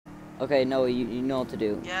Okay, no, you know what to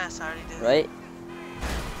do. Yes, I already did. Right?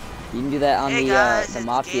 You can do that on Hey guys, the it's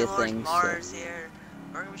Mafia Gaylord thing. Mars here.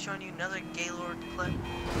 We're gonna be showing you another Gaylord clip.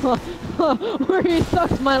 Where he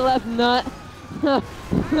sucks my left nut.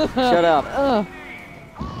 Shut up.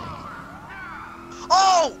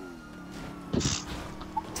 Oh!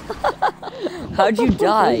 How'd you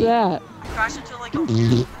die? What was that? Crashed into like a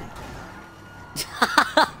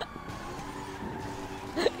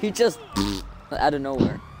He just out of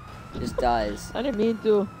nowhere just dies. I didn't mean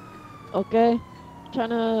to. Okay? Trying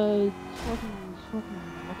to fucking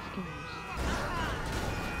Mexicans.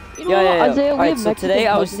 You know Yeah. Isaiah, we Alright, have so Mexican today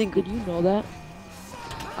I was cousins. thinking. Did you know that?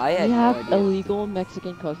 I had We no have idea. illegal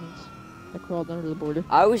Mexican cousins that crawled under the border.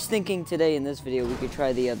 I was thinking today in this video we could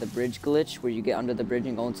try the bridge glitch where you get under the bridge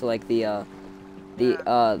and go into like the I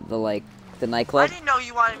nightclub. didn't know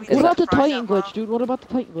you wanted me to What about the surprise Titan that, glitch, Mom. dude? What about the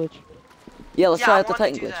Titan glitch? Yeah, let's Yeah, try I out the want to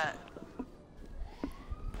Titan do glitch. that.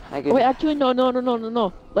 I could, Wait, actually,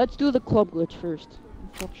 no. Let's do the club glitch first.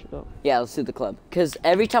 Fuck shit up. yeah, let's do the club. Cause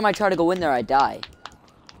every time I try to go in there, I die.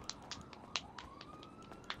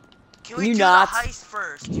 Can we you do not? the heist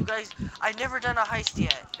first? You guys, I've never done a heist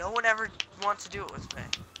yet. No one ever wants to do it with me.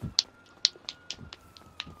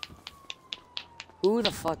 Who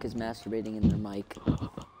the fuck is masturbating in their mic?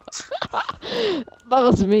 That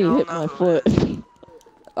was me. No, Hit no, my it foot.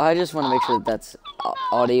 I just want to make sure that that's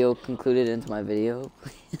audio concluded into my video.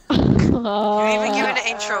 You even given an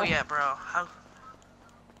intro yet, bro? How?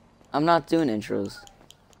 I'm not doing intros.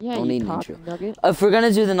 Yeah, Don't you need an cock intro. nugget. If we're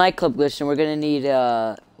gonna do the nightclub glitch, then we're gonna need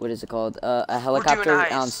what is it called? A helicopter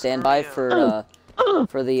heist. on standby for the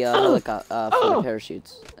for the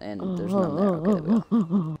parachutes. And there's none there. Okay, there we go.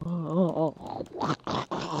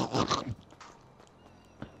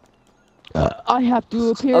 I have to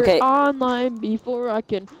appear Okay. online before I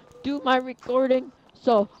can do my recording.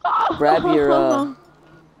 So Grab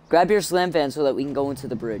your slam van so that we can go into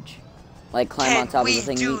the bridge. Like climb on top of the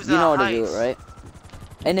thing. You know how to do it, right?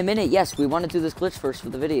 In a minute, yes, we want to do this glitch first for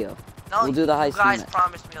the video. No, We'll do the heist you guys in a minute.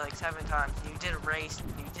 promised me like 7 times. You did a race.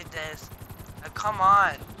 You did this. Come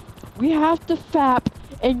on. we have to fap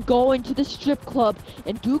and go into the strip club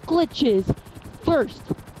and do glitches first.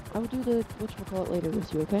 I will do the whatchamacallit later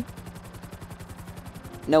with you, okay?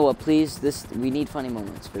 Noah, please, we need funny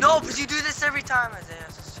moments. For No, the but you do this every time, Isaiah.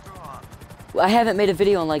 So screw up. video. I haven't made a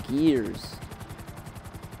video in like years.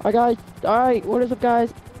 Alright, guys. Alright, what is up,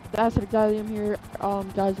 guys? Acid Exilium here.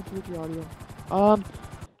 Guys, include your audio.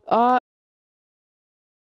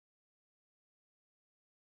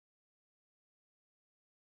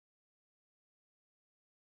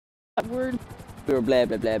 That word. We were blah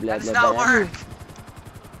blah blah blah That blah does not blah. work.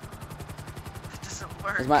 It doesn't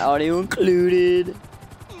work. Is my audio included?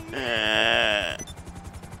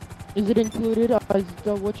 Is it included? Is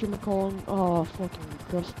the whatchamacallit? Oh, fucking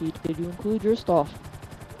Krusty. Did you include your stuff?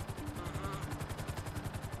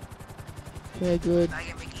 Okay, good. I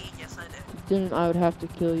can make it. Yes, I did. Then I would have to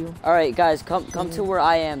kill you. All right, guys, come to where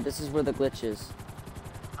I am. This is where the glitch is.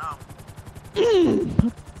 Oh.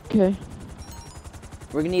 Okay.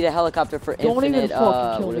 We're gonna need a helicopter for Don't even infinite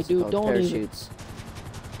fucking kill what me, is it dude. called? Don't even. Parachutes.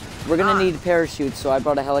 We're gonna need parachutes, so I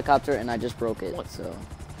brought a helicopter and I just broke it. So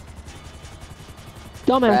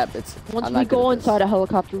Dumbass. crap, it's Once I'm we not good go at this. inside a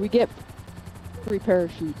helicopter, we get free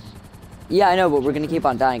parachutes. Yeah, I know, but we're gonna keep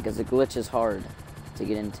on dying because the glitch is hard to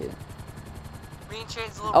get into. Me and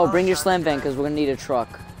Shane's little Oh, brother bring your tried slam to van do because we're gonna need a truck.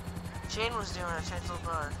 it. Shane was doing it. Shane's little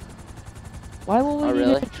brother. Why will we Oh, need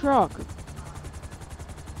really? a truck?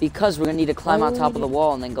 Because we're gonna need to climb Why on would top we of the need-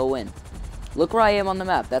 wall and then go in. Look where I am on the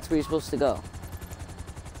map. That's where you're supposed to go.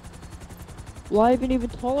 Well, I have an even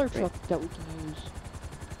taller truck that we can use.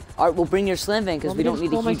 Alright, well bring your slam van because Want we me to don't need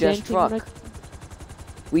pull a my huge ass Sand King when truck.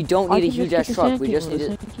 We don't I need a can huge just ass get the truck. Sand We King just with need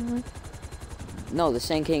a to. Sand King, right? No, the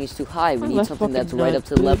Sand King is too high. We Oh, need that's something that's fucking right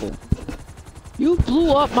nuts, up to the dude. level. You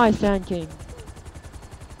blew up my Sand King.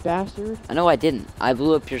 Bastard. I know I didn't. I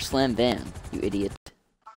blew up your slam van, you idiot.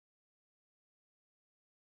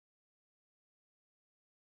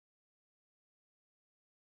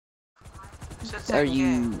 Since Are that you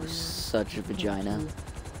game. such a vagina?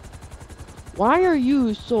 Why are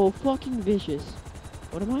you so fucking vicious?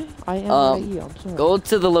 What am I? I am IE, I'm sorry. Go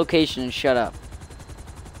to the location and shut up.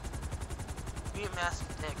 Me and Massive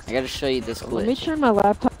Dicks. I gotta show you this Let me glitch. turn my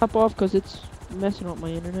laptop off because it's messing up my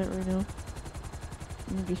internet right now.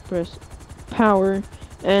 Let me just press power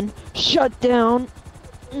and shut down.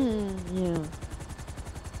 Yeah.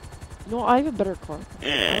 No, I have a better car. I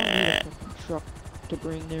don't need a fucking truck to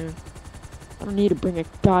bring there. I don't need to bring a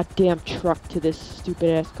goddamn truck to this stupid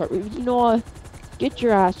ass car. You know what? Get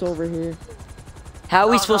your ass over here. How are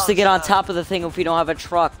we No, supposed no, to get on shut up. top of the thing if we don't have a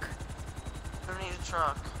truck? I don't need a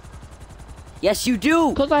truck. Yes, you do.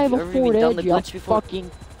 Because I have You a ever even Ford done the Edge, you glitch before?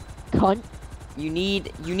 fucking cunt. You need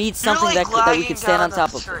something You're, like, that we can stand lagging on top down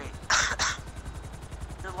of. the street.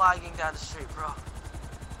 You're lagging down the street, bro.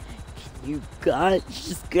 You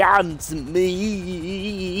just got to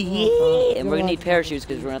me. Oh, And we're gonna need parachutes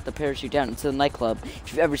because we're gonna have to parachute down into the nightclub.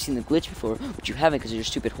 If you've ever seen the glitch before, which you haven't because you're a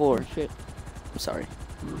stupid whore. Oh, shit. I'm sorry.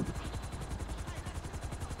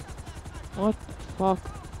 What the fuck?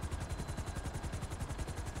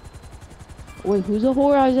 Wait, who's a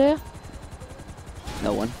whore, Isaiah?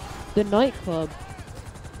 No one. The nightclub.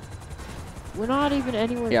 We're not even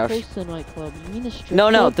anywhere Yeah, close to the nightclub. You mean the strip No,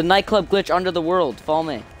 club? the nightclub glitch under the world. Follow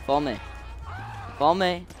me. Follow me. Follow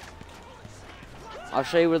me. I'll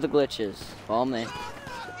show you where the glitch is. Follow me.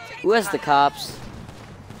 Who has the cops?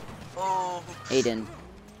 Oh. Aiden.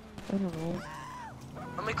 I don't know.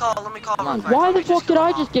 Let me call. Come real on. quick. Why Let the me fuck did call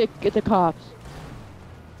I Mom. just get the cops?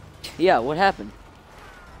 Yeah, what happened?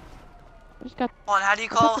 I just got. Hold on, how do you I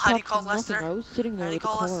got call? the How do you cops call for nothing. Lester? I was sitting there How do you with the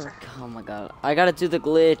call car. Lester? Oh my god. I gotta do the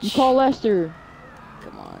glitch. You call Lester.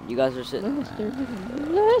 Come on. You guys are sitting. Lester.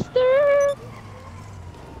 Lester.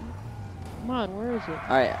 Come on, where is it?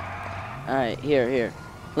 Alright. Alright, here.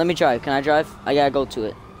 Let me drive. Can I drive? I gotta go to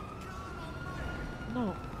it.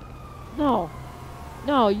 No. No.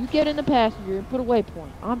 No, you get in the passenger and put a waypoint.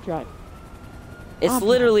 I'm driving. It's I'm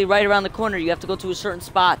literally right around the corner. You have to go to a certain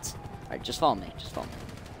spot. Alright, just follow me. Just follow me.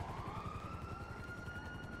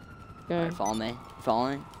 Okay. Alright, follow me.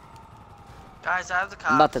 Following? Guys, I have the cops.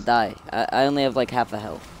 I'm about to die. I only have like half a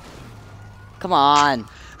health. Come on.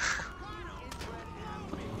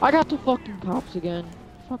 I got the fucking cops again.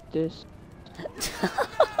 Fuck this.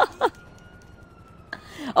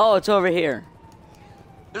 Oh, it's over here.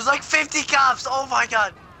 There's like 50 cops. Oh my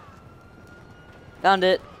god. Found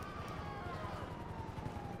it.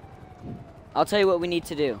 I'll tell you what we need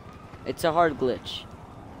to do. It's a hard glitch.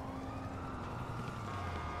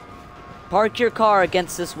 Park your car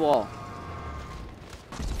against this wall.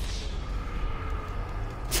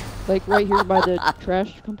 Like right here by the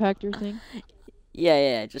trash compactor thing.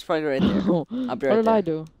 Yeah, just park it right there. What I'll be right did there. I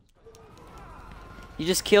do? You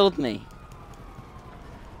just killed me.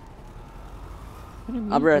 I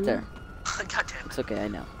didn't I'll be mean right to. there. God damn it. It's okay, I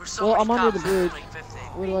know. We're so Well, many I'm under cops, the bridge. like 50.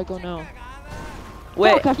 Where do I go now?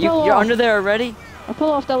 Wait, Fuck, I fell you're off. under there already? I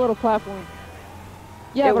fell off that little platform.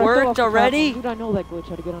 Yeah, It but I fell worked off the already? platform. Dude, I know that glitch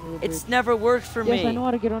how to get under the bridge. It's never worked for Yes, me. I know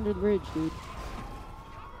how to get under the bridge, dude.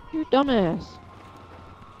 You're a dumbass.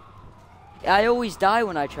 I always die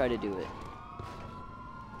when I try to do it.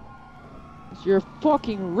 You're a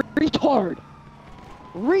fucking retard.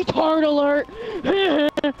 Retard alert.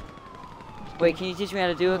 Wait, can you teach me how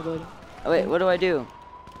to do it? Buddy. Oh, wait, what do I do?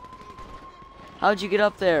 How'd you get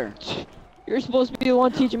up there? You're supposed to be the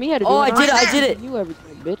one teaching me how to do Oh, it. I did it, I did it. You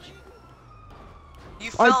everything, bitch.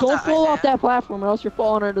 You fell Alright, don't down, fall off Isaiah. that platform or else you're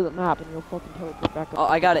falling under the map and you'll fucking teleport back up Oh,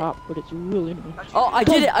 to I got the it. top, but it's really annoying. Oh, I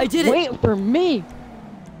did it, I did it! Wait for me!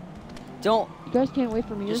 Don't, You guys can't wait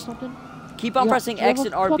for me Just or something? keep on pressing Do you have X a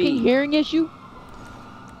and fucking RB. hearing issue?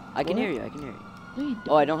 I can What? hear you, I can hear you. No, you don't.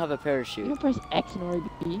 Oh, I don't have a You parachute. don't press X and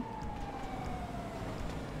RB.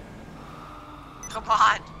 Come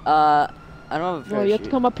on. I don't have a No, you have to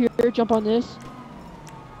parachute. come up here, jump on this.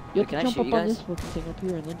 You have Can I to jump shoot up you on guys? this fucking thing up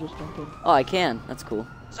here and then just jump in. Oh, I can. That's cool.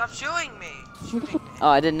 Stop shooting me. What the Shooting fuck? me. Oh,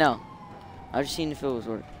 I didn't know. I was just seeing if it was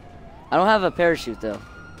working. I don't have a parachute though.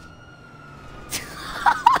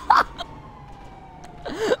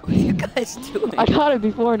 What are you guys doing? I got it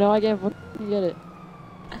before, now I can't fucking get it.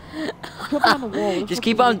 Jump on the wall. what the Just fuck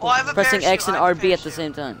keep are you on Oh, I have a pressing parachute, X and I have a RB at the parachute.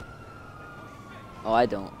 same time. Oh, I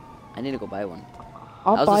don't. I need to go buy one.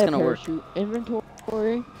 I'll How's buy this a gonna work? parachute.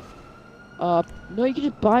 Inventory. No, you can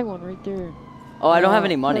just buy one right there. Oh, I don't have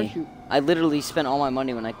any money. Parachute. I literally spent all my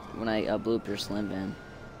money when I blew up your slim van.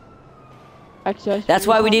 Accessories. That's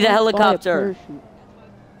why we need a Buy helicopter. parachute.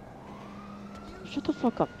 Shut the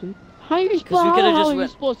fuck up, dude. How are you, 'Cause we how could've the hell just are you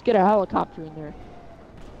went- supposed to get a helicopter in there?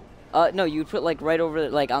 No, you would put like right over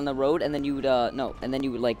like on the road, and then you would no, and then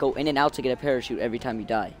you would like go in and out to get a parachute every time you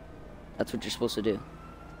die. That's what you're supposed to do.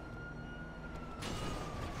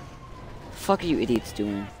 Fuck are you idiots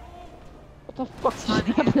doing? What the fuck It's just fine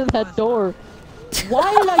to happened to get that close. door?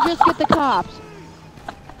 Why did I just get the cops?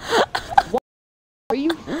 What? Are you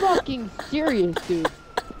fucking serious, dude?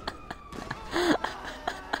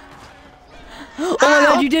 Oh my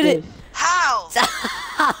god, you did it! How?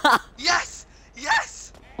 Yes.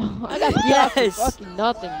 Yes. I got cops Yes! for fucking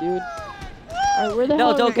nothing, dude. Alright, where the No,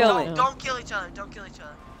 hell don't are we kill going me. now? Don't kill each other. Don't kill each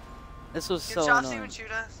other. This was Can so Chopsy annoying. even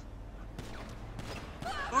shoot us?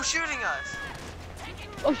 Who's shooting us?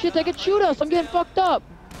 Oh shit, they can shoot us. I'm getting fucked up.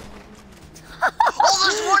 Oh,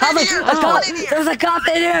 there's one How in the, here! a There's cop, one in here! there's a cop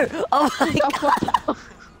in here! Oh my god!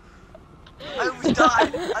 I was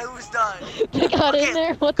done. I was done. They got in Okay,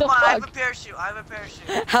 there? What the Come on, I have a fuck? parachute. I have a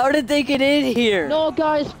parachute. How did they get in here? No,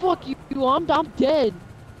 guys, fuck you. I'm dead.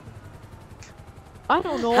 I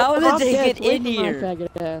don't know. How did I'm they dead. get Wait in for my here?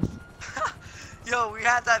 faggot ass. Yo, we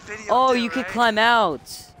had that video. Oh, too, you can right? climb out.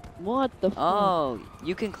 What the fuck? Oh,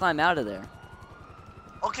 you can climb out of there.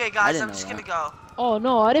 Okay, I guys, didn't I'm know just that. gonna go. Oh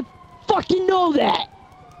no, I didn't fucking know that.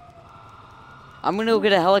 I'm gonna go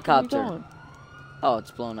get a Where are you helicopter. going? Oh,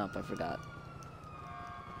 it's blown up. I forgot.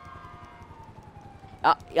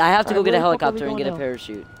 I have to go Alright, get a where the fuck are we helicopter and going get a now?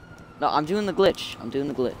 parachute. No, I'm doing the glitch. I'm doing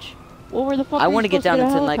the glitch. Well, where the fuck I are you wanna get supposed down to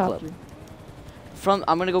into the get a nightclub.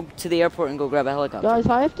 I'm gonna go to the airport and go grab a helicopter. Guys,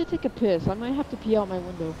 I have to take a piss. I might have to pee out my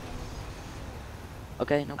window.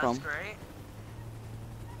 Okay, no That's problem. great.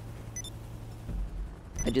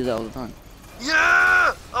 I do that all the time.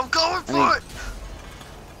 Yeah! I'm going for mean- it!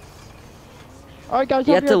 Alright, guys,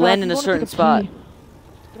 You I'll have be to right land back. in I'm a gonna certain take spot. pee.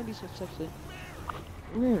 It's gonna be so sexy.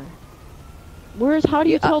 Where? How do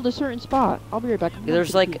you Yeah, tell the certain spot? I'll be right back. I'm gonna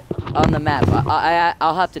There's take a like pee. on the map.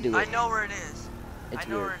 I'll have to do I it. know where it is. It's I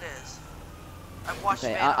know weird. where it is. I've watched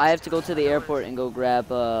Okay, Thanos I have to do go it. to I the know where it airport is. and go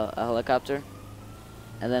grab a helicopter,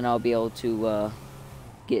 and then I'll be able to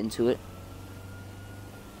get into it.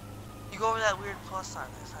 You go over that weird plus sign.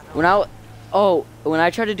 I know. When I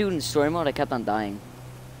tried to do it in story mode, I kept on dying.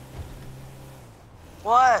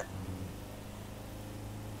 What?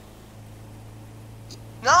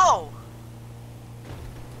 No!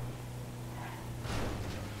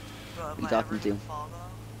 Bro, am You I talking ever to? gonna fall,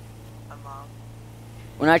 though? My mom.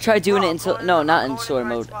 When I tried doing Bro, it I'm into going no, I'm not in going story the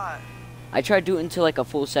right mode. spot. I tried doing it into like a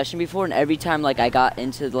full session before, and every time like I got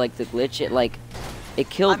into like the glitch, it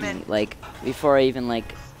killed I'm me. in. Like before I even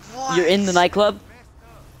like. What? You're in the nightclub.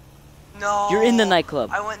 No. You're in the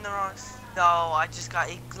nightclub. I went in the wrong. No, I just got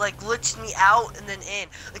it. Like glitched me out and then in.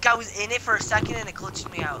 Like I was in it for a second and it glitched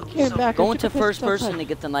me out. It was Here, so back. weird. Go into took a piss first person outside. to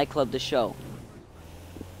get the nightclub to show.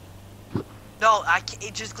 No,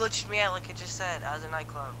 it just glitched me out like it just said as a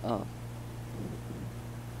nightclub. Oh.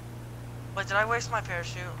 But did I waste my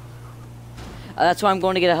parachute? That's why I'm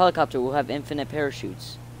going to get a helicopter. We'll have infinite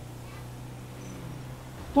parachutes.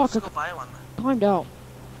 Fuck, Let's I go buy one. climbed out.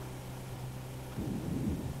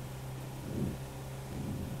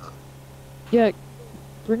 Yeah,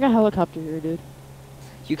 bring a helicopter here, dude.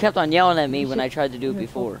 You kept on yelling at me You when said- I tried to do it Yeah,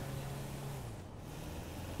 before.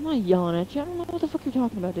 I'm not yelling at you. I don't know what the fuck you're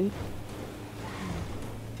talking about, dude.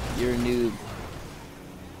 You're a noob.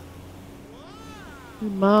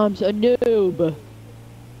 Your mom's a noob.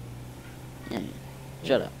 Yeah.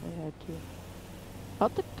 Shut up. I had to.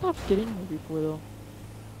 How'd the cops get in here before, though?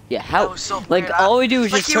 Yeah, That how? was so Like weird. all we do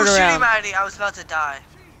is Like just he turn was around. shooting at me. I was about to die.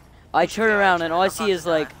 I turn Yeah, around and all I I'm see about is to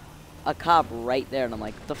like die. a cop right there, and I'm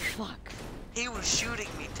like, the fuck? He was shooting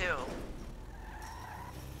me too.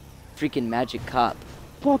 Freaking magic cop.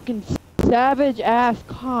 Fucking savage ass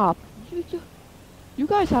cop. You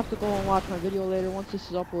guys have to go and watch my video later once this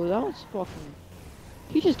is uploaded. That was fucking.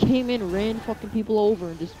 He just came in, ran fucking people over,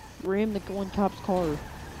 and just rammed the one cop's car.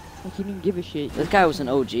 Like he didn't give a shit. This guy was an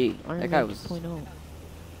OG. Iron That guy Man was. 2.0.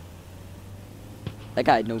 That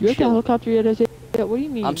guy had no Do you have the chill. helicopter yet? Yeah, what do you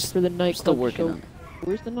mean I'm for the nightclub still working show? on it.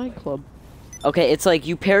 Where's the nightclub? Okay, it's like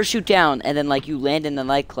you parachute down and then like you land in the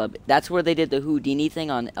nightclub. That's where they did the Houdini thing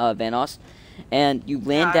on Vanos, and you land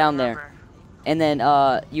Yeah, I down there, remember. and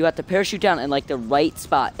then you have to parachute down in like the right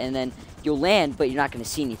spot, and then you'll land, but you're not gonna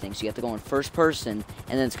see anything. So you have to go in first person,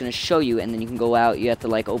 and then it's gonna show you, and then you can go out. You have to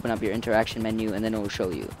like open up your interaction menu, and then it will show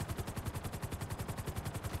you.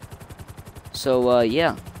 So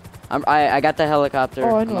yeah, I got the helicopter.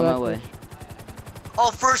 Oh, I I'm know on my that way.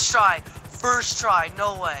 Oh, first try. First try.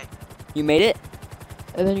 No way. You made it?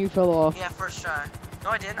 And then you fell off. Yeah, first try. No,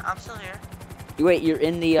 I didn't. I'm still here. Wait, you're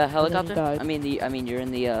in the helicopter? died. I mean you're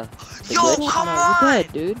in the Yo, glitch? come No, on! you're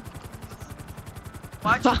dead, dude.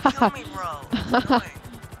 Why'd you kill me, bro? It's annoying.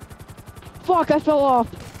 Fuck, I fell off.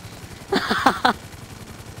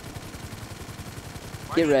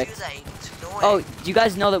 Why Get do you wrecked. do that? It's annoying. Oh, do you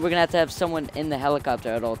guys know that we're gonna have to have someone in the helicopter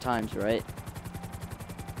at all times, right?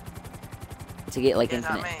 To get like Yeah,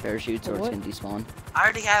 not infinite me. parachutes, or it's What? gonna despawn. I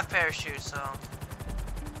already have parachutes, so. Where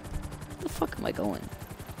the fuck am I going?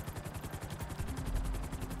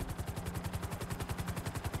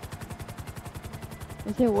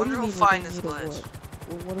 I said, what do Wonder you who'll mean find we're this gonna need a glitch.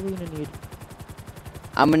 what? Well, what are we gonna need?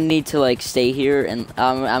 I'm gonna need to like stay here, and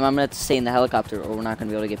I'm gonna have to stay in the helicopter, or we're not gonna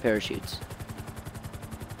be able to get parachutes.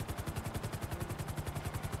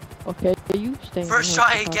 Okay, you stay. in the First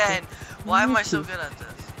try helicopter. again. Why am I so Lucy. good at this?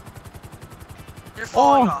 You're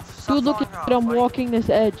falling Oh, off. Stop dude, look falling at off, it. I'm buddy. walking this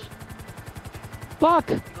edge.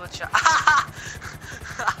 Fuck! You glitch out. I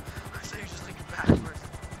thought you were just looking backwards.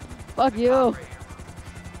 Fuck you! Right here.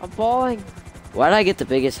 I'm falling. Why did I get the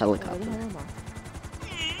biggest Where the helicopter? hell am I?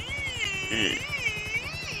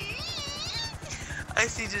 I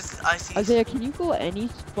see. Isaiah, can you go any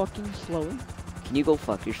fucking slower? Can you go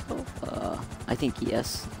fuck yourself? I think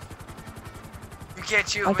yes. You can't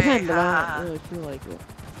shoot I me. can, but I don't really feel like it.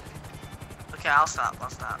 Okay, I'll stop.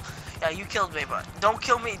 Yeah, you killed me, but don't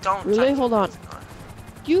kill me. Don't. Really? try to Hold kill on. me.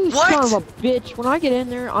 You What? son of a bitch! When I get in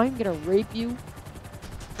there, I'm gonna rape you.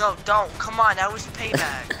 No, don't. Come on, that was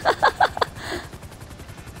payback.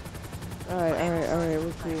 Alright,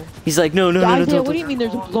 we're cool. He's like, no, Isaiah, don't. what do you mean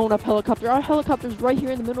there's a blown up helicopter? Our helicopter's right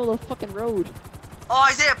here in the middle of the fucking road. Oh,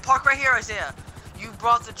 Isaiah, park right here, Isaiah. You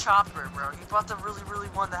brought the chopper, bro. You brought the really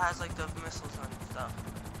one that has like the missiles and stuff.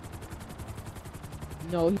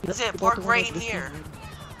 No, he Isaiah, he bought park the one right with in the here. thing.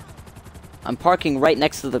 I'm parking right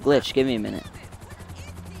next to the glitch. Give me a minute.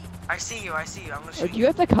 I see you. I'm gonna Oh, shoot do you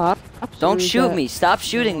have the cops? Don't or is shoot that- me. Stop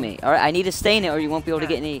shooting me. All right, I need to stay in it, or you won't be able to Yeah.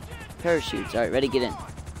 get any parachutes. All right, ready? Get in.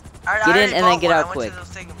 I Get in already and then bought get one. out I went quick. to the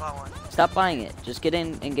thing and bought one. Stop buying it. Just get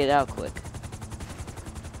in and get out quick.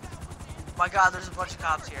 My God, there's a bunch of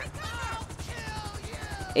cops here.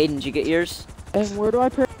 Aiden, did you get yours? And where do I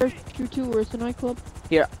parachute to? Where's the nightclub?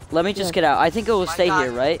 Here, let me just Yeah. get out. I think it will My stay God.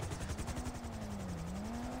 here, right?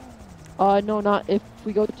 No, not if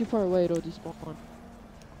we go too far away, it'll despawn.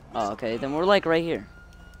 Oh, okay. Then we're like right here.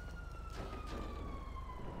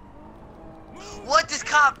 What? This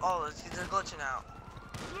cop? Oh, they're glitching out.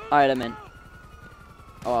 All right, I'm in.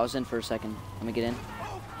 Oh, I was in for a second. Let me get in.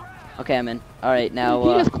 Okay, I'm in. All right, now. He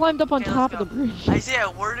just climbed up on Okay, top let's of the bridge. Isaiah,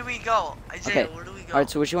 where do we go? Isaiah, Okay. where do we go? All right.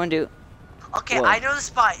 So what you want to do? Okay, Whoa. I know the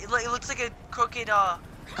spot. It looks like a crooked, kind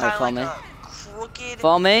of follow like me. a crooked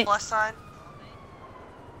Follow me. plus sign.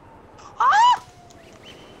 Ah!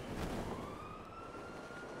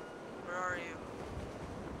 Where are you?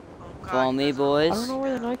 Oh, God, Follow you me, guys are boys. I don't know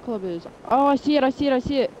where the nightclub is. Oh, I see it. How do you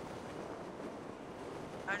see it?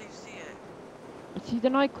 I see the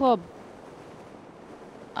nightclub.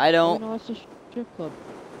 I Oh, don't. no, that's the strip club.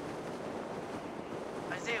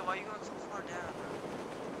 Isaiah, why are you going so far down?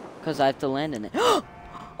 Cause I have to land in it.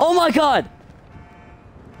 Oh my God!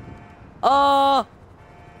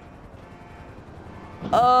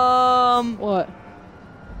 What?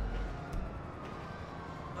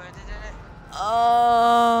 Landed in it?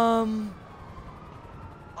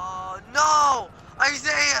 Oh, no!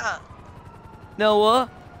 Isaiah! Noah,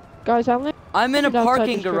 Guys, I landed I'm in a outside the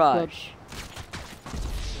parking strip club. garage.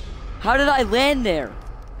 How did I land there?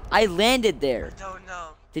 I landed there. I don't know.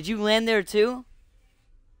 Did you land there too?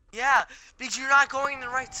 Yeah, because you're not going in the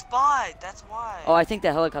right spot. That's why. Oh, I think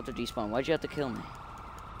the helicopter despawned. Why'd you have to kill me?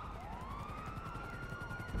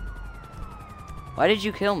 Why did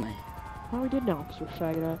you kill me? Oh, we did know, because we're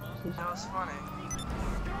faggot asses. That was funny.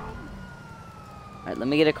 Alright, let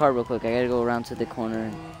me get a car real quick. I gotta go around to the corner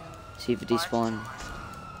and see if it despawned.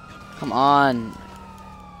 Come on.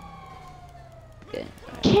 Okay.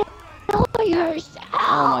 Kill yourself!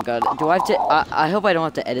 Oh my God. Do I have to? I hope I don't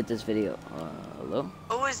have to edit this video. Hello?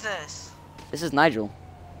 Who is this? This is Nigel.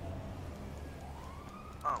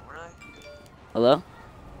 Oh, really? Hello?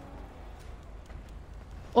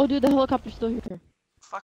 Oh, dude, the helicopter's still here.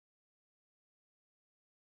 Fuck.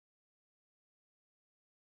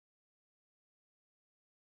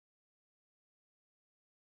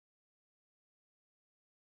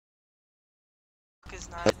 Is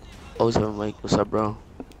not. Oh, what's up, Mike? What's up, bro?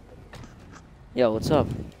 Yo, what's up?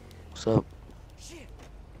 What's up?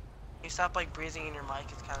 You stop like breathing in your mic.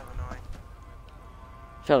 It's kind of annoying.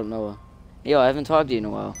 Shut up, Noah. Yo, I haven't talked to you in a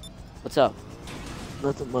while. What's up?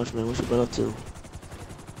 Nothing much, man. What you been up to?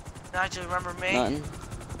 Nigel, remember me? Nothing.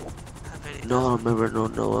 I bet he No, I doesn't. don't remember no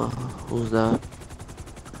Noah. Who's that?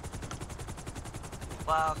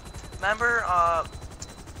 Wow. Remember,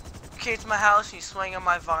 you came to my house and you swung on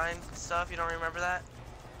my vine and stuff. You don't remember that?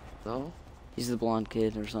 No? He's the blonde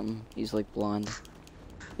kid or something. He's like blonde.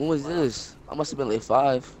 When was this? I must have been like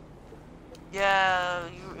 5. Yeah,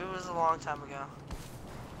 it was a long time ago.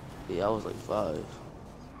 Yeah, I was like 5.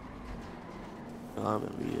 No, I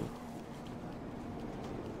remember you.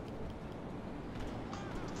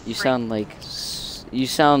 You sound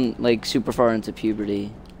like super far into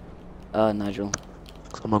puberty, Nigel.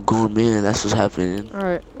 I'm a grown man. That's what's happening.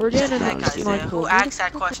 Alright, we're getting in That the guy, Isaiah. nightclub. Who Where asks the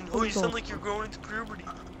that fuck question? is Oh, you the sound nightclub? like you're growing into puberty.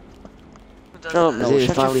 Who does Shut up, that? No, Isaiah shut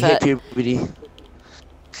your finally fat- hit puberty.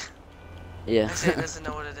 Yeah. Isaiah doesn't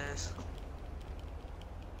know what it is.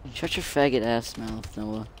 Shut your faggot ass mouth,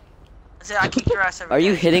 Noah. Isaiah, I kick your ass every Are day.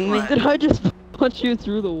 you hitting me? What? Did I just punch you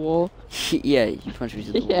through the wall? Yeah, you punched me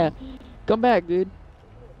to the Yeah. wall. Come back, dude.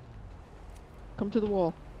 come to the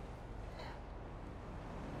wall.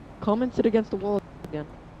 Come and sit against the wall again.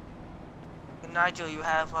 Nigel, you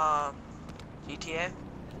have GTA?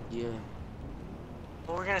 Yeah,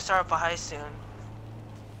 Well, we're gonna start up a heist soon.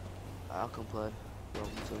 I'll come play. You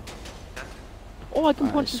want me to? Oh, I can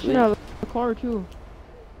Alright, punch the sweet. shit out of the car too.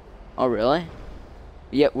 Oh really?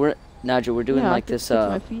 Yeah, Nigel, we're doing Yeah, I like can this stick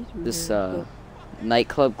my feet through this here and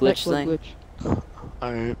nightclub glitch stuff. thing. Nightclub glitch.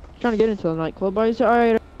 Alright. Trying to get into the nightclub.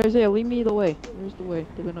 Alright, Isaiah, lead me the way. Where's the way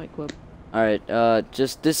to the nightclub? Alright,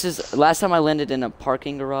 just this is last time I landed in a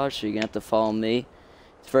parking garage, so you're gonna have to follow me.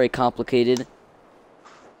 It's very complicated.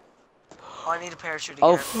 Oh, I need a parachute again.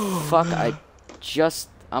 Oh fuck!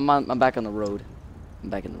 I'm back on the road. I'm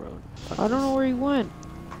back in the road. Fuck I don't this. know where he went.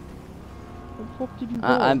 Where the fuck did you go?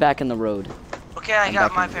 I'm back in the road. Okay, I I'm got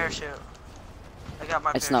back my in the- parachute. I got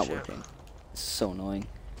my It's parachute. not working. It's so annoying.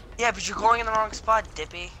 Yeah, but you're going in the wrong spot,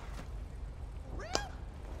 Dippy.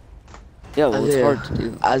 Yeah, well, it's Isaiah, hard to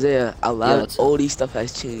do. Isaiah, a lot of what's- oldie stuff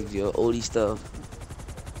has changed, yo. Oldie stuff.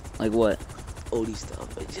 Like what? Oldie stuff.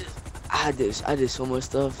 I did so much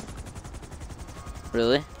stuff.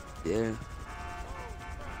 Really? Yeah.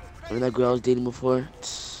 Remember that girl I was dating before?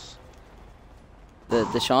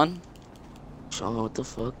 The Sean? Sean, what the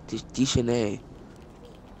fuck? Deshanae.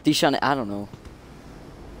 Deshaun, I don't know.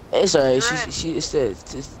 It's alright. You're in. It's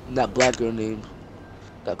that black girl name.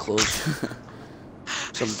 Got close.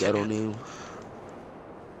 Some ghetto name.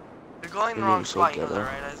 You're going in the Your wrong name's so spot, you know that, ghetto.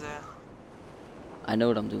 right, Isaiah? I know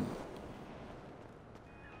what I'm doing.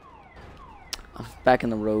 I'm back in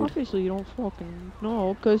the road. Obviously, you don't fucking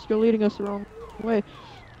know, because you're leading us the wrong way.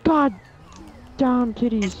 God damn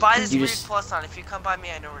titties. It's by this You weird just- plus sign. If you come by me,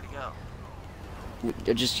 I know where to go.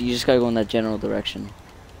 You just gotta go in that general direction.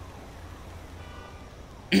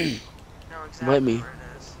 I know exactly Invite me. where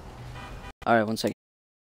it is. All right, one second.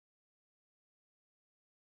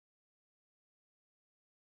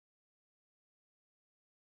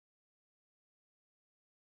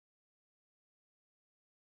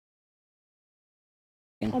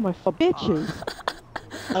 Oh my bitches.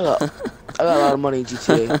 I got a lot of money in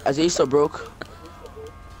GTA. Isaiah, you still broke?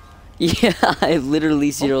 Yeah, I have literally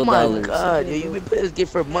 $0. Oh my god, yo, you've been playing this game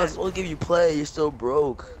for months. What game you play? You're still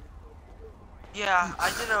broke. Yeah,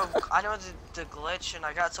 I know the glitch, and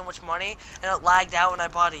I got so much money, and it lagged out when I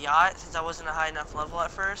bought a yacht since I wasn't a high enough level at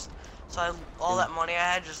first. So all that money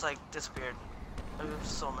I had just like disappeared. I was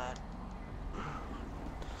so mad.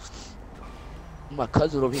 My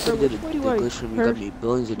cousin over here So did which a way do I glitch for me. Got me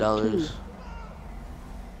billions of dollars.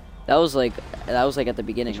 That was like at the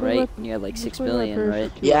beginning, Which way do right? I- When you had like which 6 way do I billion, right?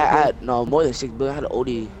 parachute to? Yeah, I had more than 6 billion. I had an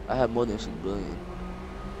OD. I had more than 6 billion.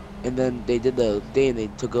 And then they did the thing. They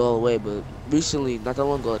took it all away. But recently, not that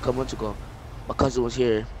long ago, like a couple months ago, my cousin was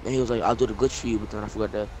here and he was like, "I'll do the glitch for you," but then I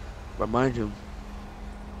forgot to remind him.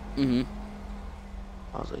 Mm-hmm.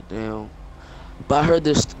 I was like, "Damn." But I heard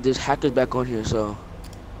there's hackers back on here, so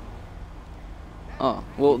Oh,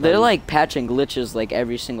 well, they're like patching glitches like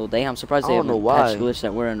every single day. I'm surprised they I don't haven't know patched the why. glitch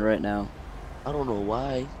that we're in right now. I don't know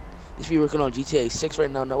why. They should be working on GTA 6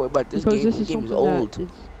 right now. Not worry about this Because game. this This is game something is old.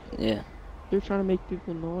 that Yeah. they're trying to make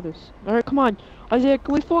people notice. Alright, come on. Isaiah,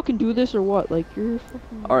 can we fucking do this or what? Like, you're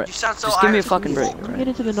fucking... All right. You sound so Just give me a Irish. fucking break. Get Right?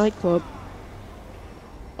 into the nightclub.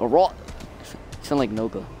 A raw. Sound like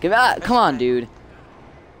Noka. Come on, dude.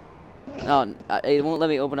 No, it won't let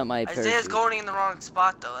me open up my Isaiah's parachute. going in the wrong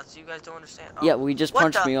spot though. That's you guys don't understand. Oh. Yeah, well, he just What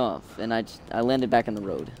punched the- me off, and I landed back in the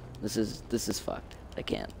road. This is fucked. I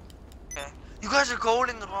can't. Okay. You guys are going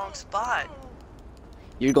in the wrong spot.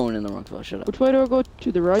 You're going in the wrong spot. Shut up. Which way do I go?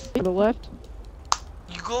 To the right? To the left?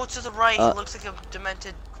 You go to the right. Uh, It looks like a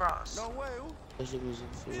demented cross.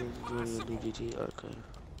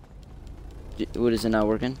 What is it not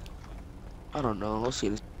working? I don't know. We'll see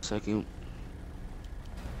in a second.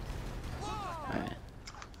 Alright.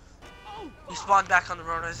 You spawned back on the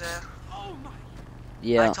road, Isaiah. I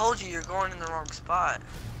Yeah. told you you're going in the wrong spot.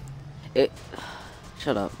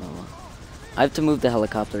 Shut up, Noah. I have to move the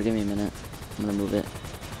helicopter. Give me a minute. I'm gonna move it.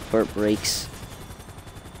 Before it breaks.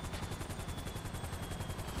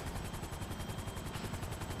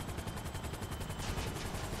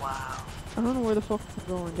 Wow. I don't know where the fuck I'm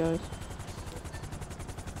going, guys.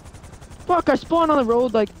 Fuck, I spawned on the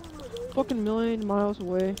road like fucking million miles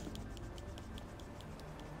away.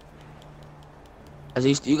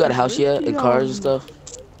 You got a house yet and cars and stuff?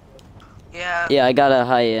 Yeah. Yeah, I got a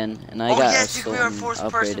high end, and I Oh got yes, a you can be our stolen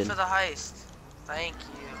fourth person upgraded. for the heist. Thank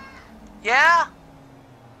you. Yeah.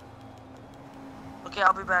 Okay,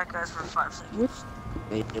 I'll be back, guys, for 5 seconds. Which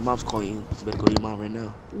Hey, your mom's calling you. You better go to your mom right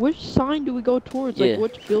now. which sign do we go towards? Yeah. Like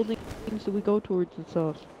which buildings do we go towards and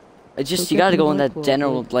stuff? It's just So you get gotta to go in that nightclub,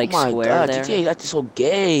 general like- like oh my square god, there. GTA acting so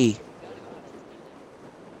gay.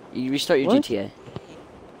 You restart your What? GTA.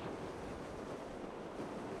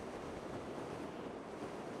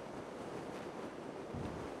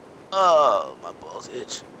 Oh, my balls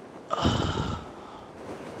itch. I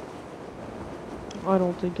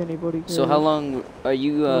don't think anybody cares. So how long are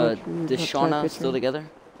you, About your does nutsack Shauna picture. still together?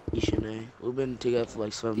 Ishine. We've been together for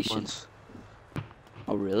like 7 Ishin. months.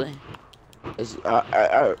 Oh, really? It's,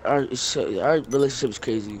 our relationship is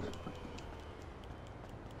crazy.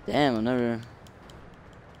 Damn, I never...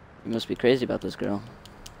 You must be crazy about this girl.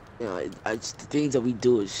 You know, the things that we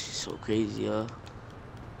do is just so crazy, Oh,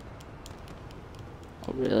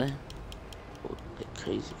 really? Like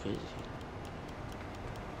crazy.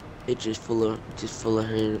 It's just full of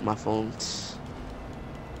her. My phone.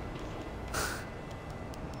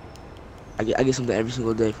 I get something every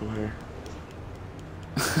single day from her.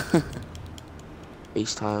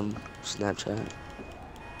 FaceTime, Snapchat.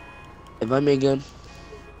 Invite me again.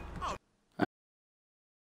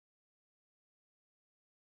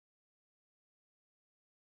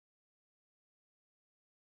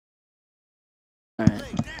 Alright.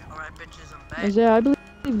 Alright, bitches, I'm back. Isaiah, I believe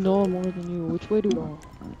Noah more than you. Which way do we go?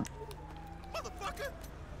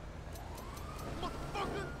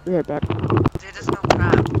 Be right back. Dude, there's no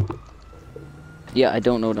crap. Yeah, I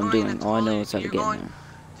don't know what I'm Going doing. into All I know toilet, is how to you're get in going- there.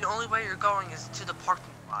 The only way you're going is to the parking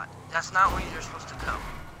lot. That's not where you're supposed to go.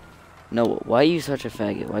 No, why are you such a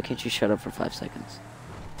faggot? Why can't you shut up for 5 seconds?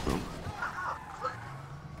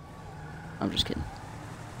 I'm just kidding.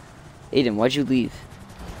 Aiden, why'd you leave?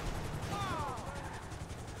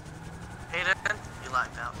 Aiden, you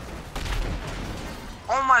lagged out.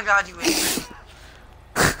 Oh my god, you idiot.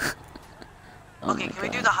 Oh Okay, my can we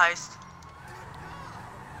do God. the heist?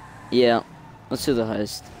 Yeah, let's do the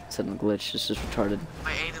heist. Set in the glitch. This is retarded.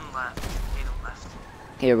 Wait, Aiden left. Aiden left.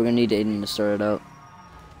 Here, we're gonna need Aiden to start it out.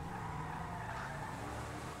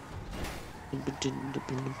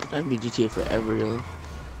 I've been GTA forever, yo.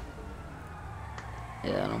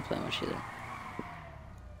 Yeah, I don't play much either.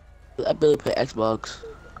 I barely play Xbox.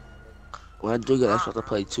 When I do get Xbox, I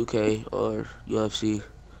play 2K or UFC.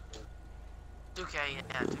 2K,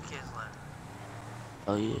 yeah, 2K is left.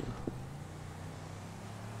 Oh yeah.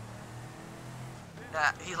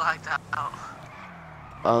 Yeah, he lagged out.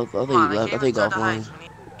 I think Come on, he left. I can't think even start the offline. heist. We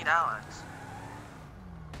need Alex.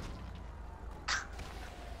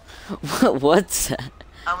 What's that?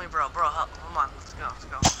 Help me, bro, help. Come on, let's go,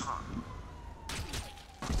 come on.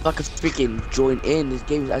 If I could freaking join in, this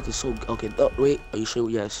game is acting so. Okay, oh, wait. Are you sure?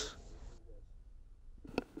 Yes.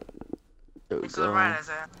 There we To the go. right,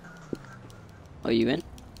 Isaiah. Oh, you in?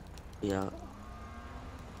 Yeah.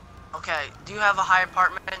 Okay, do you have a high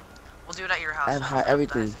apartment? We'll do it at your house. I have then. high We'll set up the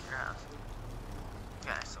everything. heist at your house.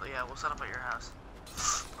 Okay, so yeah, we'll set up at your house.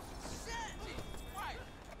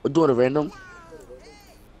 We're doing a random.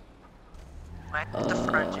 I have to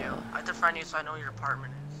friend you. I have to friend you so I know your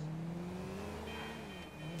apartment is.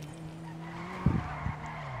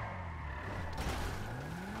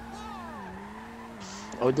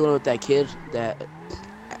 Are we doing it with that kid? That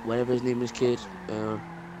whatever his name is, kid. I don't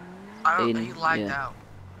know, Aiden, you lagged yeah. out.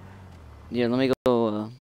 Yeah, let me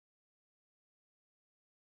go,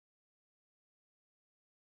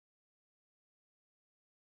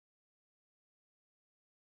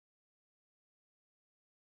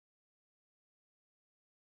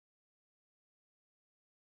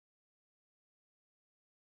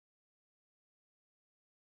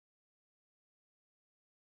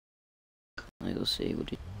 let me go see.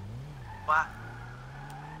 Wow.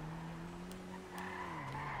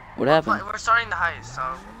 What happened? We're starting the heist, so.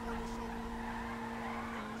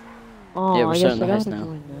 Oh, Yeah, we're I guess starting I the heist gotta now.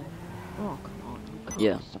 join that. Oh, come on, you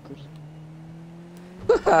Yeah.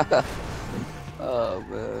 cocksuckers. Oh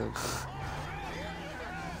man.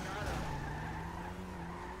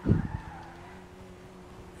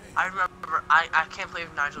 I remember, I can't believe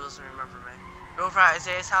Nigel doesn't remember me. We were over at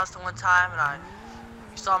Isaiah's house the one time, and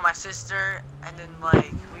you saw my sister, and then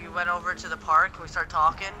like we went over to the park and we started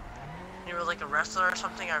talking. And you were like a wrestler or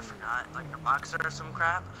something, I forgot, like a boxer or some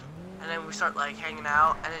crap. And then we start like hanging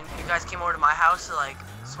out, and then you guys came over to my house to like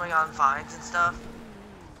swing on vines and stuff.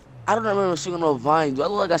 I don't remember swinging on vines. Do I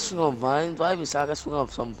look like I swing on vines? Do I even sound like I swing on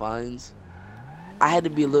some vines? I had to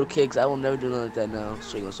be a little kid because I will never do nothing like that now.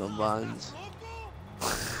 Swing on some vines.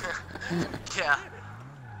 Yeah.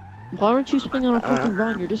 Why aren't you swinging on a fucking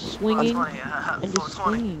vine? You're just swinging 420, and just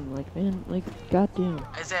 420. swinging. Like, man, like, goddamn.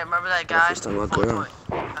 Isaiah, remember that guy? First time I girl.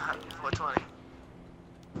 420.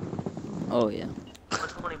 Oh, yeah.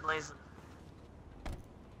 420 blazing.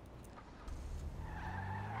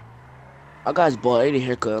 I got his bald. I need a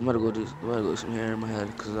haircut. I'm gonna go do some hair in my head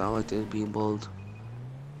because I don't like this being bald.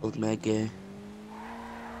 Old mad gay.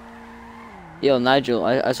 Yo, Nigel,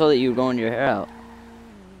 I saw that you were growing your hair out.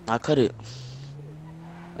 I cut it.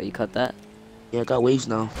 Oh, you cut that? Yeah, I got waves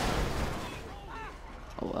now.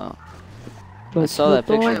 Oh, wow. I But saw that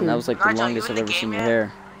flip picture, over. and that was like the Nigel, you longest in I've the ever game seen your yet?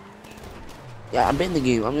 hair. Yeah, I'm in the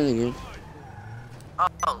game. I'm in the game.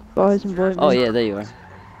 Oh. Guys, invite Oh, me. yeah, there you are.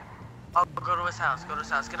 Oh, go to his house. Go to his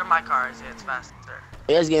house. Get in my car. Yeah, it's faster.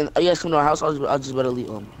 You guys come to our house. I'll just better leave.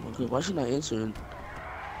 Okay, why is she not answering?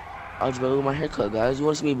 I'll just better with my haircut, guys. You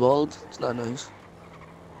want to see me bald? It's not nice.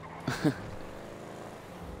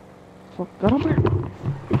 Fuck, get up here.